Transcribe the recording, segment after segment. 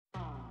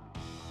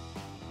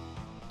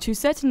To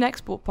set an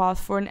export path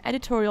for an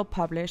editorial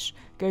publish,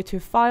 go to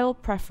File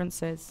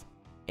Preferences.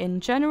 In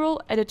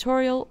General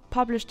Editorial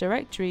Publish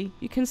Directory,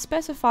 you can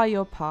specify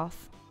your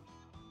path.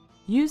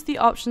 Use the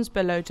options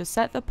below to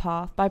set the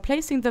path by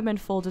placing them in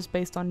folders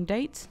based on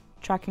date,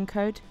 tracking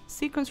code,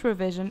 sequence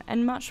revision,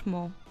 and much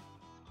more.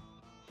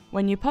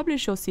 When you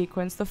publish your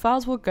sequence, the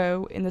files will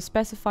go in the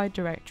specified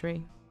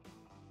directory.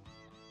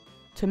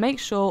 To make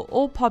sure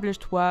all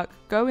published work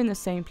go in the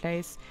same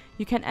place,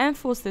 you can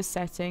enforce this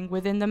setting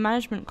within the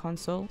Management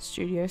Console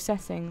Studio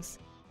Settings.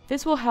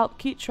 This will help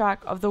keep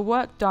track of the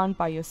work done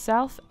by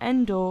yourself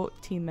and/or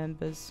team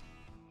members.